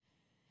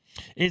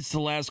It's the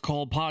Last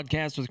Call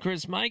podcast with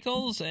Chris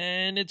Michaels,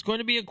 and it's going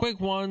to be a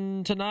quick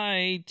one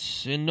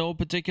tonight in no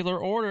particular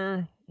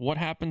order. What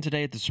happened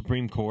today at the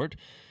Supreme Court?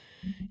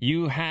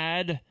 You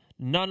had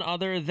none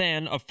other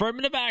than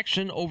affirmative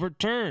action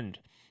overturned.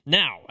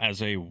 Now,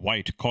 as a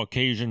white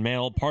Caucasian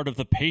male, part of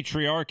the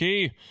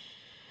patriarchy,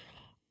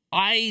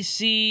 I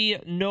see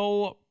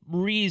no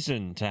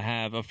reason to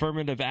have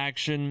affirmative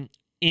action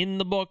in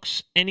the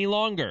books any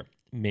longer.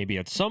 Maybe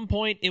at some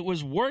point it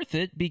was worth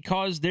it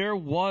because there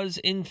was,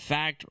 in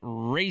fact,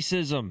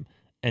 racism,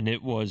 and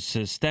it was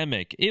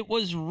systemic. It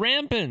was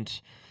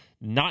rampant.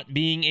 Not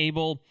being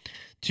able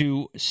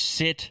to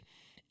sit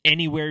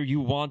anywhere you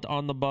want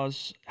on the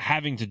bus,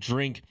 having to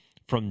drink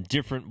from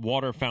different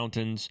water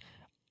fountains,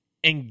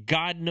 and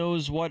God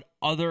knows what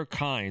other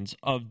kinds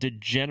of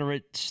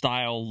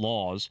degenerate-style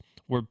laws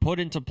were put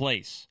into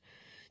place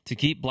to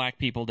keep black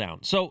people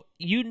down. So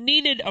you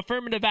needed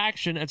affirmative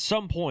action at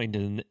some point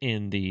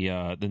in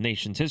the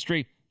nation's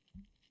history.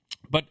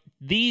 But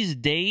these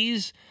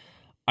days,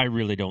 I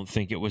really don't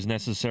think it was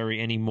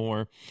necessary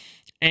anymore.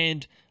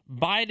 And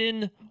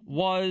Biden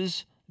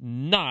was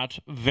not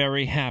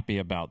very happy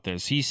about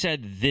this. He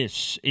said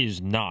this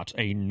is not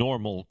a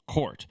normal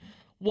court.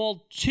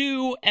 Well,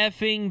 too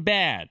effing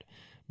bad.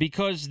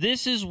 Because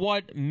this is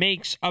what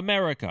makes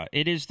America.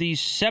 It is the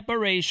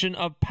separation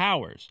of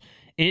powers.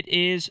 It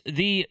is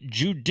the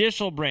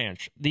judicial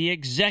branch, the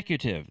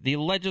executive, the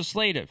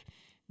legislative.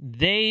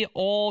 They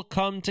all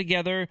come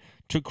together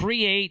to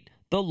create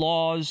the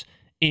laws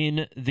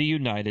in the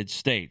United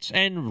States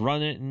and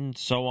run it and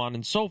so on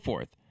and so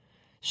forth.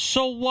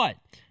 So what?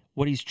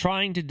 What he's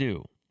trying to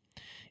do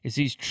is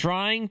he's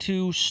trying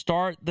to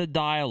start the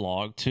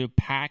dialogue to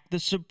pack the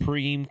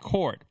Supreme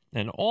Court.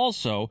 And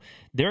also,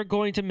 they're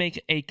going to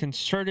make a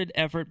concerted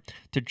effort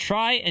to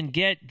try and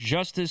get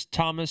Justice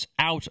Thomas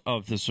out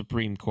of the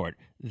Supreme Court.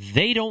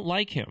 They don't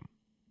like him.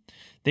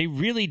 They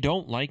really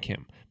don't like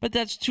him. But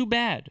that's too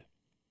bad.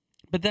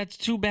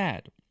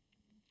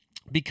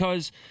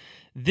 Because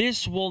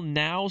this will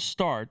now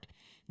start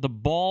the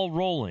ball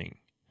rolling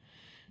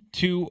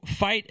to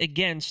fight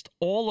against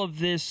all of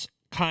this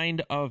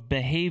kind of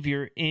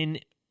behavior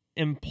in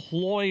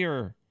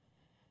employer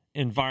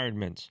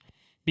environments.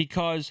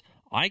 Because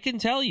I can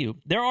tell you,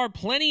 there are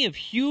plenty of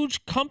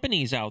huge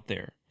companies out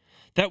there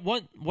that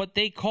want what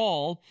they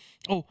call,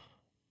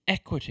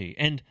 equity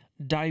and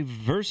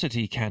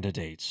diversity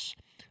candidates.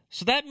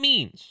 So that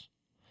means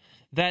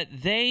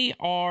that they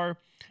are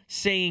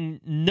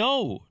saying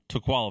no to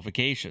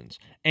qualifications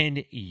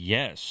and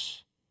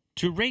yes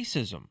to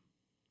racism.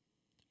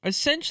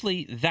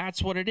 Essentially,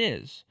 that's what it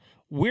is.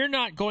 We're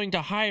not going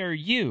to hire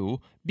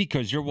you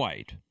because you're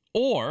white.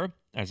 Or,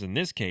 as in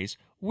this case,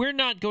 we're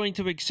not going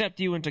to accept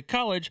you into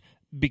college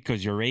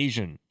because you're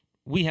Asian.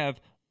 We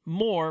have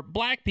more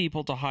black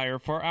people to hire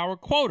for our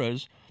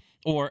quotas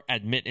or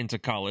admit into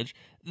college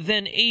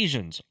than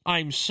Asians.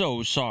 I'm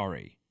so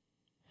sorry.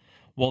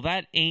 Well,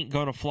 that ain't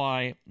gonna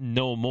fly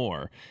no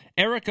more.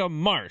 Erica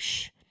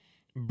Marsh,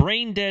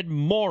 brain-dead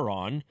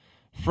moron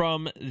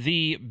from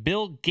the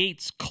Bill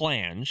Gates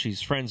clan,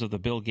 she's friends of the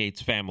Bill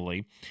Gates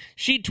family,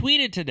 she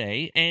tweeted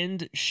today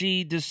and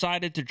she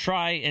decided to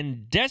try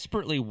and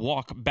desperately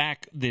walk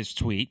back this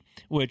tweet,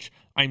 which,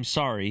 I'm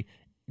sorry,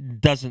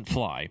 doesn't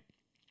fly.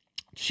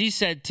 She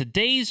said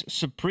today's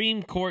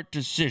Supreme Court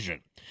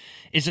decision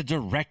is a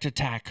direct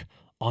attack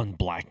on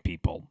black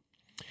people.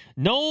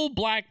 No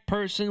black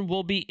person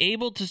will be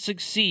able to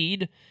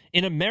succeed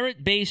in a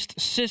merit-based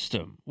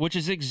system, which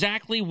is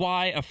exactly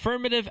why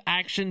affirmative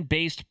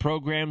action-based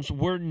programs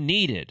were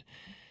needed.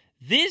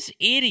 This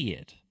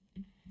idiot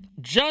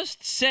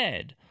just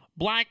said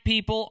black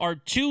people are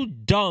too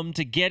dumb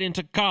to get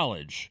into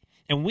college.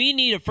 And we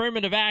need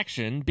affirmative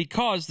action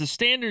because the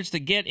standards to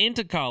get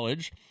into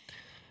college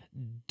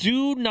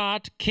do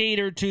not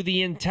cater to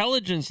the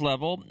intelligence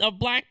level of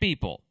black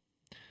people.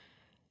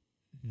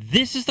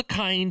 This is the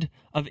kind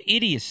of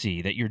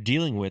idiocy that you're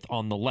dealing with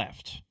on the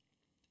left.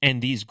 And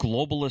these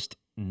globalist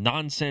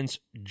nonsense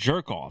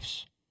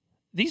jerk-offs.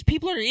 These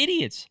people are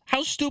idiots.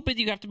 How stupid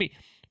do you have to be?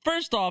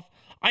 First off,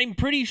 I'm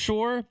pretty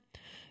sure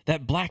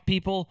that black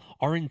people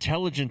are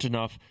intelligent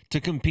enough to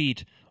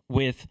compete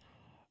with,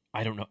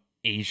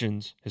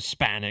 Asians,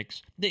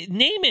 Hispanics,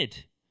 name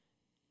it.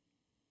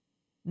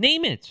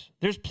 Name it.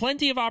 There's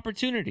plenty of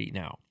opportunity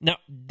now. Now,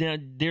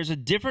 there's a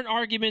different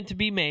argument to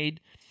be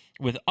made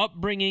with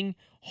upbringing,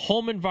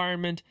 home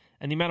environment,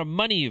 and the amount of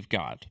money you've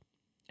got,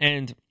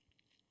 and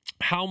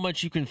how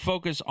much you can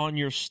focus on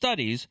your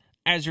studies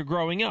as you're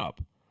growing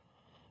up.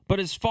 But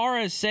as far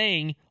as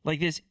saying,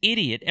 like this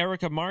idiot,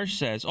 Erica Marsh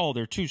says,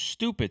 they're too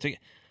stupid.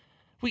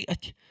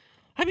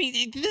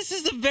 This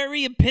is the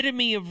very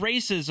epitome of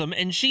racism,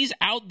 and she's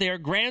out there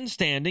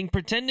grandstanding,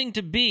 pretending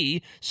to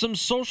be some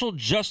social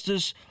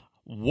justice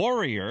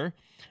warrior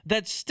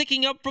that's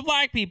sticking up for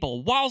black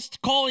people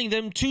whilst calling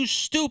them too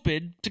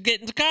stupid to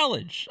get into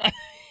college.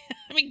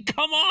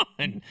 Come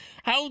on.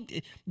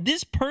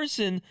 This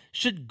person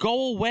should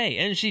go away.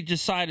 And she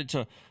decided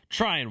to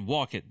try and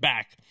walk it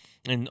back.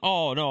 And,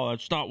 no,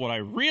 that's not what I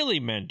really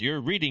meant. You're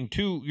reading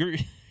too...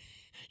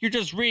 You're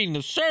just reading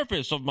the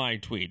surface of my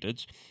tweet.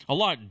 It's a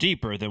lot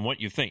deeper than what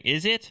you think.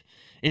 Is it?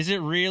 Is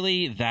it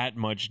really that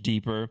much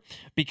deeper?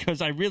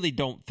 Because I really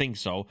don't think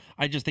so.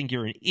 I just think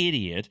you're an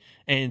idiot,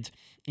 and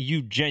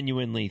you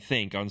genuinely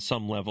think on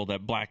some level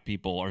that black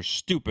people are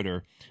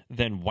stupider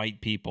than white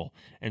people,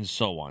 and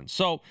so on.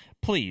 So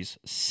please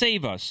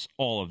save us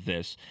all of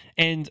this.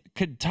 And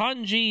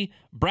Ketanji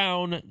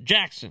Brown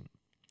Jackson,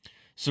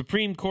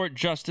 Supreme Court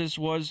Justice,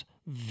 was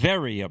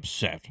very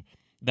upset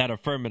that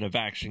affirmative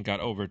action got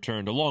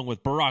overturned, along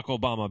with Barack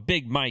Obama,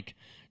 Big Mike,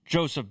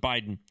 Joseph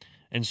Biden,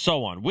 and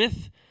so on,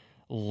 with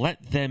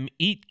let them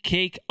eat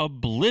cake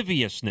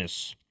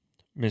obliviousness.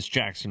 Ms.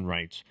 Jackson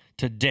writes,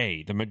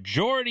 today the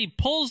majority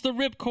pulls the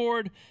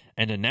ripcord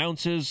and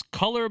announces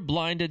color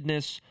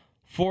blindedness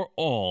for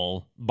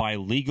all by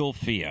legal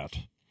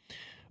fiat.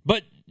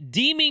 But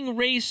deeming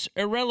race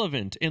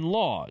irrelevant in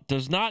law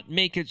does not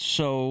make it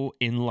so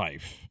in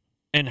life.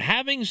 And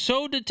having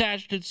so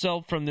detached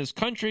itself from this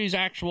country's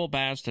actual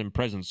past and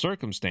present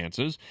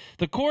circumstances,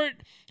 the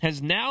court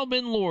has now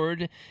been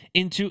lured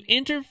into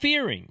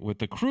interfering with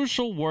the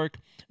crucial work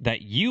that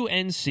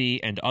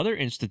UNC and other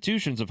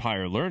institutions of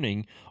higher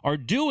learning are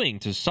doing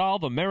to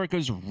solve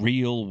America's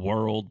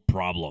real-world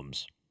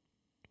problems.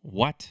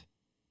 What?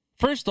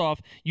 First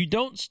off, you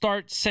don't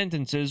start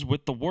sentences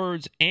with the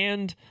words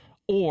and,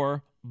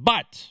 or,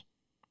 but.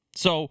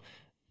 So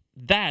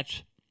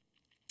that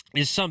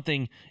is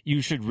something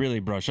you should really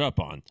brush up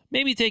on.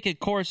 Maybe take a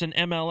course in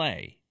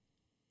MLA.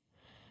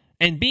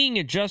 And being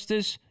a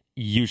justice,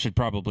 you should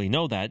probably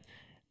know that,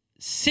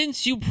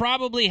 since you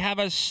probably have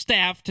a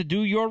staff to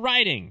do your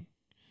writing.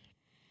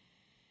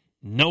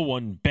 No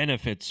one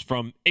benefits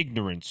from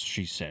ignorance,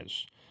 she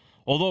says.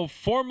 Although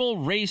formal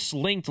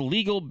race-linked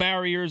legal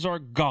barriers are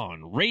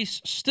gone,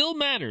 race still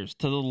matters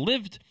to the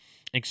lived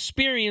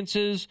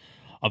experiences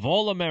of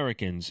all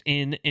Americans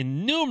in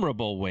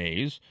innumerable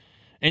ways,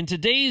 and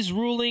today's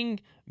ruling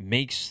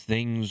makes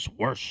things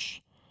worse.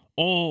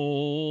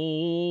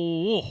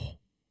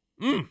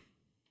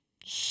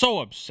 So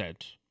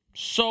upset.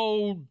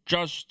 So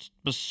just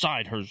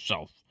beside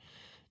herself.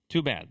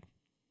 Too bad.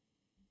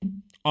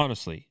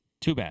 Honestly,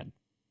 too bad.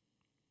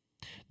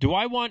 Do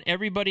I want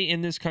everybody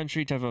in this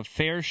country to have a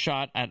fair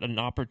shot at an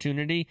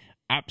opportunity?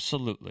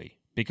 Absolutely.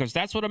 Because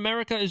that's what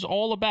America is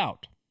all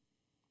about.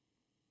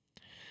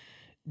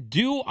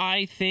 Do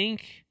I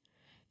think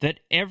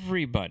that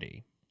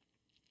everybody,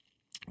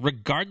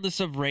 regardless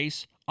of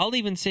race, I'll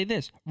even say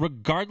this,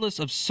 regardless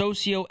of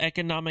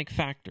socioeconomic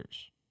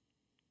factors,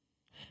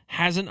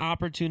 has an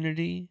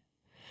opportunity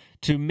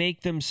to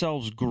make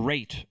themselves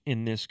great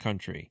in this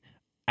country?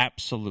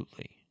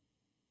 Absolutely.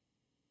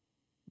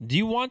 Do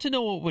you want to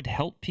know what would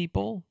help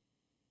people?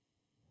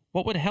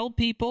 What would help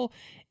people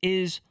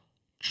is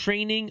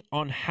training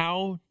on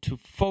how to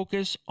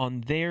focus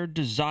on their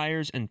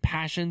desires and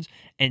passions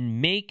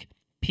and make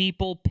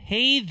people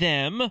pay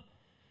them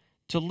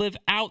to live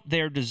out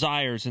their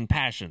desires and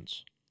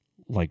passions,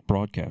 like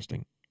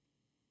broadcasting.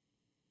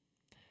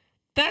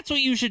 That's what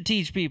you should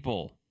teach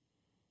people.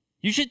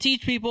 You should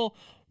teach people,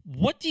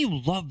 what do you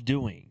love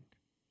doing?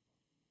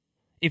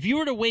 If you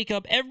were to wake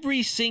up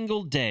every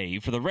single day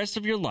for the rest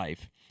of your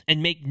life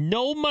and make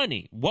no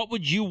money, what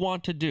would you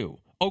want to do?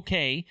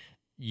 Okay,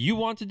 you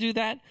want to do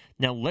that?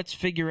 Now let's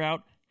figure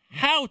out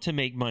how to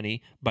make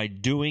money by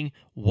doing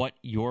what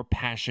your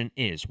passion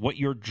is, what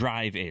your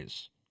drive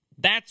is.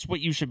 That's what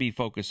you should be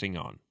focusing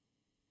on.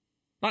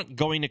 Not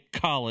going to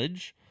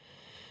college,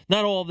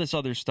 not all this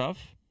other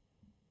stuff.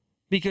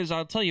 Because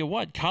I'll tell you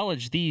what,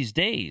 college these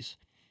days,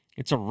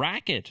 it's a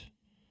racket.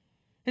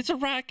 It's a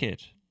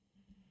racket.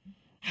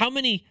 How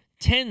many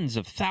tens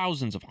of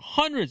thousands of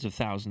hundreds of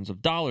thousands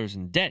of dollars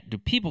in debt do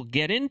people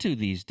get into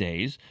these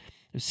days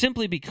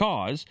simply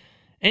because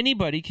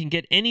anybody can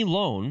get any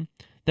loan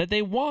that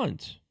they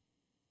want?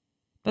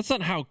 That's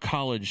not how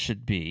college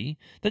should be.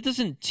 That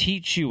doesn't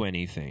teach you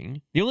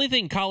anything. The only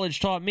thing college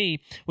taught me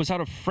was how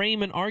to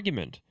frame an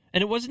argument.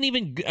 And it wasn't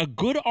even a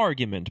good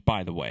argument,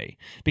 by the way,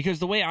 because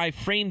the way I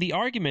framed the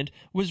argument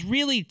was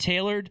really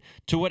tailored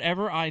to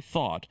whatever I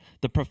thought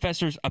the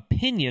professor's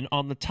opinion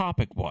on the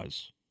topic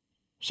was.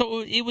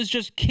 So it was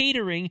just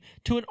catering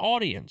to an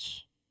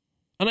audience.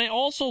 And I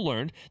also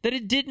learned that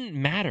it didn't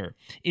matter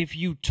if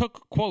you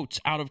took quotes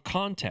out of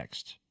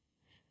context,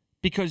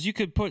 because you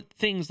could put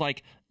things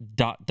like ...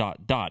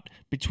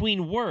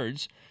 between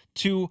words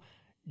to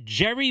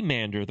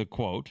gerrymander the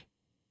quote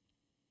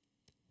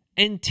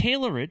and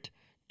tailor it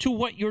to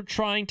what you're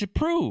trying to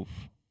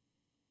prove.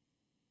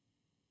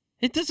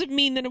 It doesn't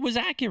mean that it was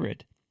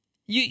accurate.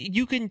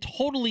 You can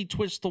totally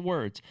twist the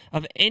words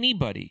of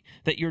anybody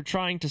that you're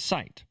trying to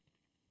cite.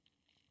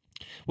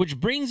 Which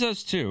brings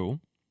us to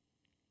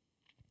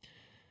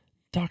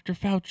Dr.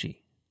 Fauci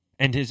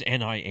and his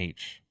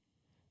NIH.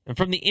 And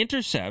from The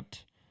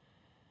Intercept,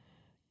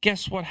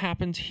 guess what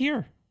happened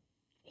here?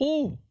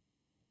 Oh,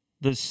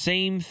 the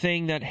same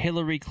thing that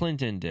Hillary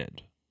Clinton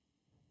did.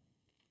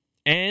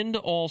 And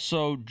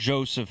also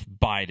Joseph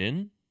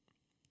Biden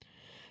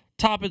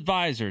top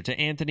advisor to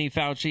Anthony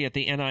Fauci at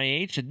the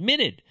NIH,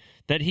 admitted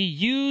that he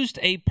used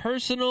a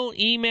personal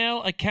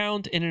email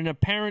account in an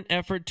apparent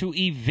effort to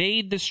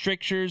evade the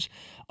strictures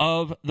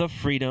of the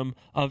Freedom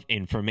of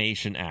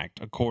Information Act,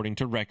 according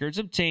to records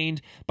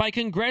obtained by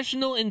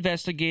congressional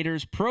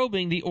investigators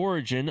probing the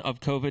origin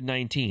of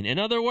COVID-19. In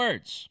other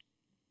words,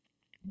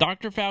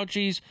 Dr.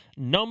 Fauci's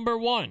number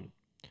one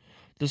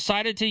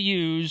decided to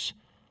use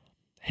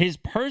his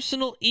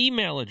personal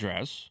email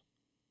address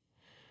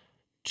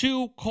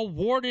to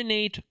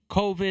coordinate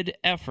COVID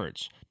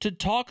efforts, to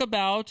talk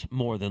about,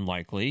 more than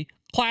likely,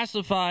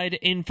 classified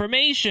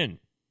information.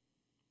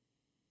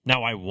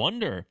 Now, I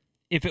wonder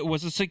if it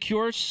was a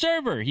secure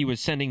server he was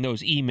sending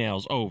those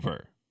emails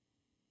over.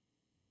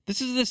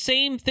 This is the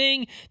same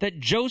thing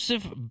that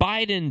Joseph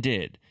Biden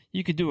did.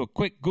 You could do a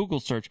quick Google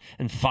search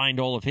and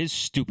find all of his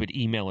stupid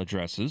email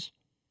addresses.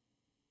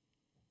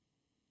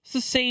 It's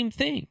the same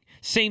thing.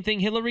 Same thing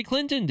Hillary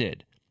Clinton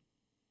did.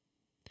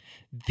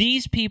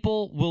 These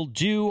people will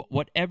do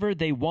whatever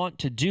they want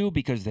to do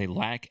because they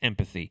lack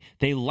empathy.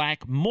 They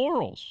lack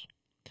morals.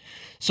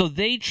 So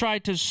they try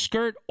to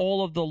skirt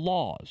all of the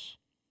laws.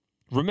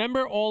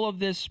 Remember all of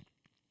this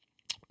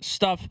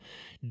stuff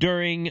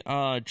during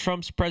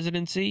Trump's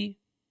presidency,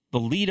 the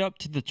lead up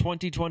to the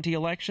 2020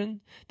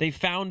 election? They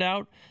found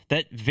out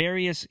that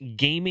various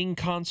gaming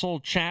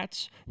console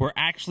chats were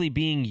actually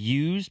being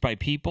used by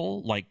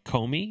people like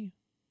Comey.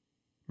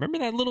 Remember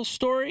that little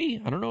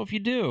story? I don't know if you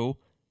do.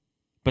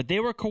 But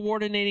they were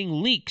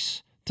coordinating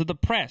leaks to the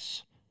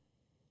press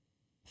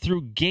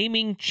through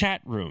gaming chat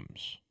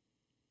rooms.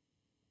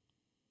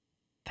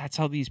 That's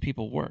how these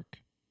people work.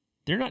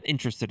 They're not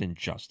interested in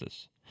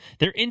justice.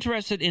 They're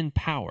interested in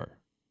power.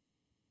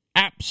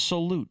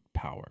 Absolute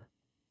power.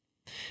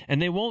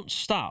 And they won't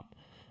stop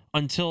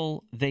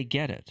until they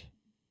get it.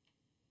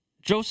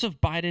 Joseph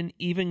Biden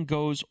even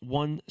goes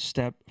one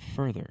step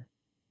further,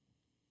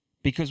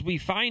 because we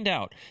find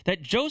out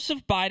that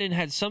Joseph Biden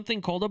had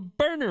something called a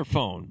burner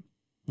phone.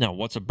 Now,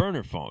 what's a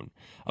burner phone?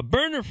 A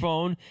burner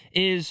phone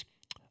is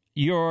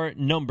your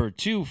number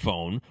two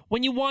phone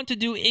when you want to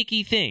do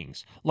icky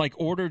things like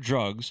order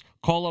drugs,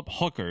 call up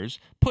hookers,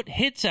 put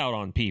hits out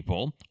on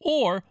people,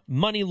 or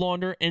money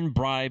launder and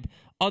bribe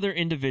other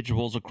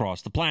individuals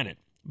across the planet.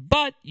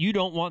 But you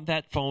don't want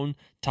that phone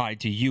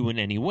tied to you in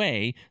any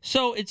way,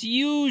 so it's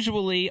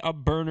usually a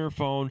burner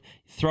phone.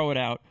 Throw it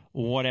out,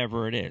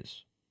 whatever it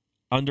is.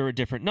 Under a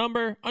different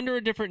number, under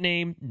a different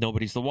name,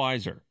 nobody's the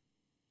wiser.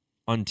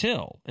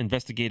 Until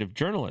investigative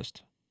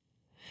journalist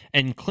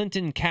and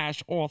Clinton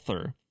Cash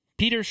author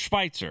Peter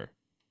Schweitzer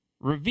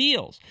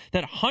reveals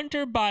that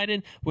Hunter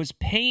Biden was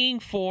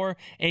paying for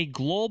a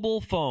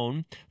global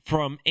phone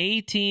from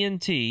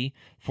AT&T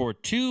for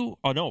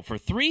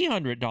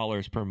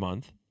 $300 per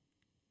month,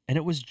 and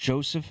it was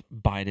Joseph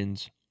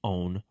Biden's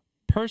own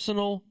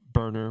personal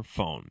burner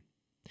phone.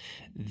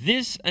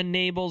 This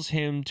enables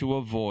him to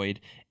avoid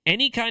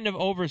any kind of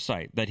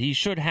oversight that he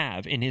should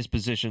have in his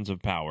positions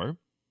of power.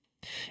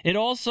 It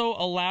also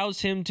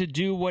allows him to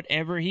do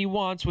whatever he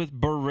wants with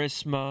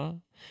Burisma,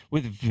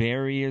 with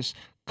various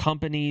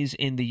companies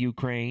in the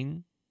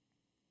Ukraine.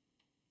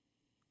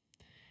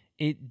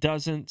 It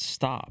doesn't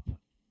stop.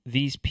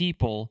 These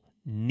people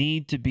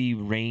need to be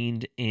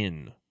reined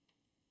in.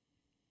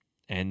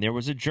 And there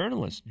was a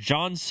journalist,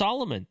 John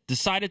Solomon,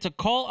 decided to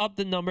call up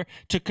the number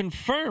to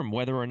confirm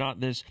whether or not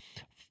this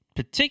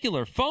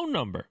particular phone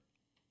number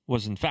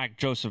was in fact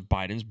Joseph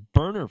Biden's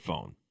burner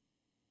phone.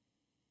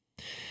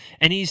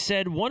 And he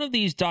said, one of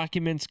these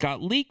documents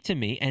got leaked to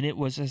me, and it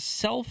was a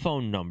cell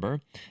phone number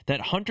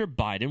that Hunter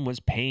Biden was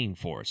paying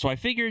for. So I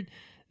figured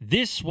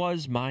this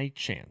was my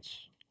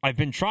chance. I've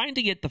been trying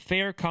to get the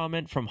fair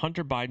comment from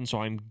Hunter Biden, so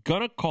I'm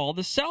going to call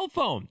the cell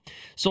phone.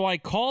 So I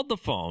called the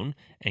phone,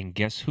 and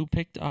guess who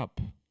picked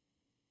up?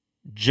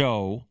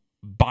 Joe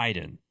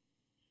Biden.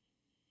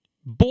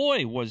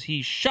 Boy, was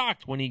he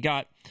shocked when he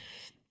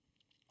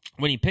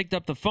picked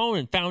up the phone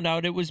and found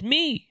out it was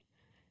me.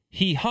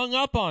 He hung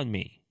up on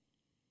me.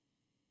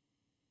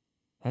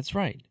 That's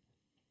right.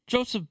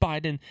 Joseph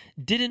Biden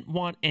didn't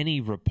want any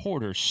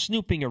reporter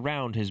snooping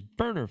around his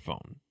burner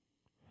phone,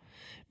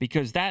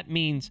 because that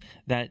means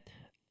that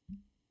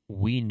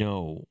we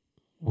know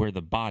where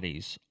the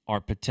bodies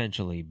are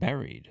potentially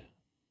buried.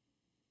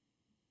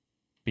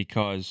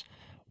 Because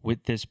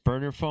with this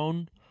burner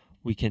phone,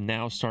 we can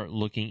now start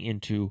looking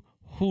into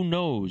who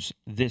knows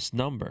this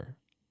number,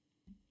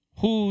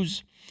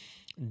 who's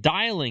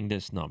dialing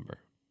this number.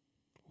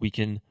 We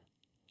can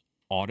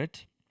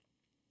audit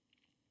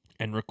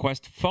and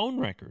request phone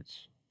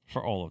records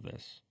for all of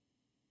this.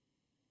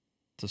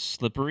 It's a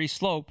slippery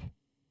slope.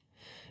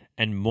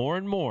 And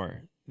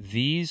more,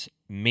 these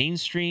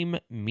mainstream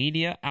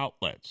media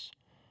outlets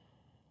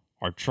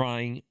are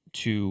trying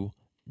to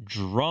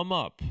drum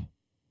up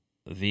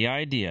the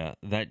idea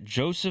that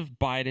Joseph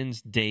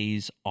Biden's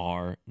days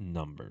are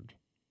numbered.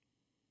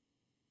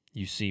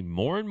 You see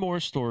more and more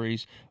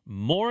stories,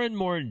 more and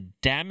more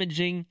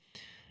damaging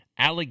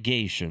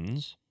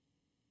allegations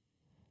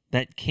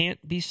that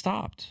can't be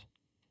stopped,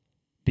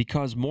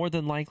 because more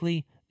than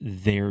likely,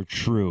 they're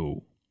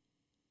true.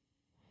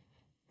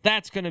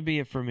 That's going to be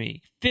it for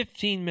me.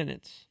 15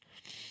 minutes.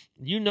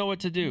 You know what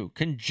to do.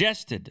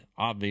 Congested,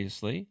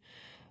 obviously.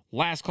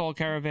 Last Call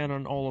Caravan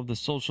on all of the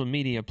social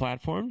media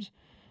platforms.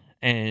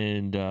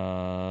 And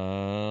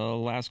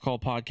Last Call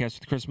Podcast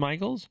with Chris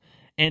Michaels.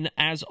 And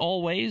as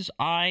always,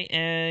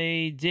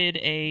 I did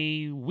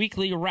a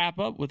weekly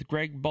wrap-up with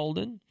Greg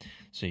Bolden.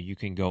 So you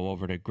can go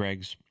over to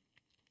Greg's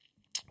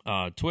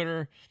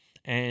Twitter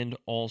and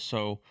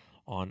also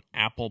on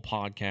Apple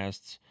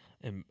Podcasts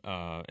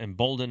and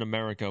Bolden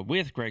America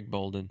with Greg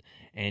Bolden,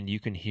 and you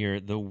can hear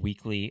the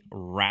weekly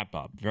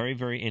wrap-up. Very,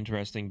 very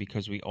interesting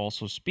because we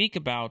also speak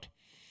about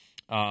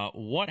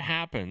what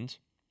happened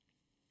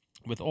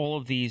with all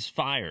of these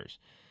fires.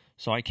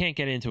 So I can't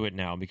get into it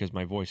now because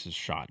my voice is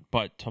shot.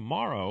 But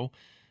tomorrow,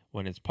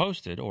 when it's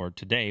posted, or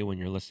today when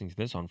you're listening to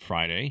this on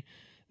Friday,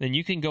 then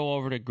you can go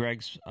over to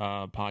Greg's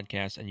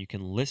podcast and you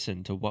can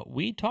listen to what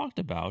we talked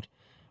about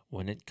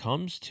when it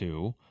comes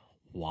to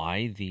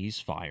why these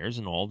fires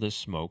and all this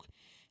smoke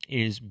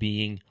is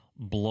being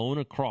blown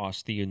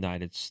across the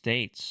United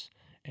States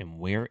and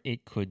where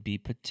it could be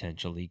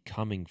potentially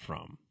coming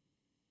from.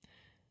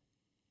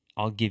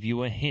 I'll give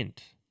you a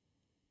hint.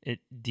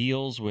 It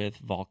deals with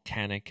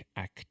volcanic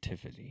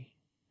activity.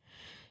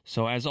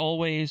 So as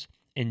always,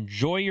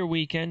 enjoy your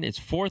weekend. It's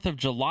 4th of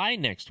July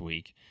next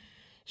week.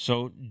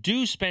 So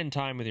do spend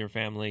time with your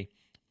family.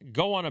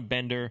 Go on a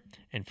bender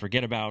and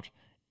forget about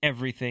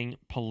everything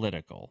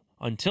political.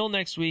 Until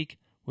next week,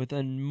 with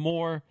a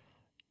more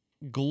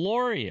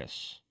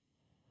glorious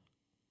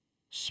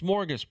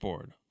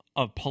smorgasbord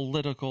of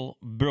political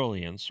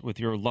brilliance with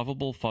your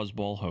lovable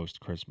fuzzball host,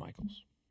 Chris Michaels.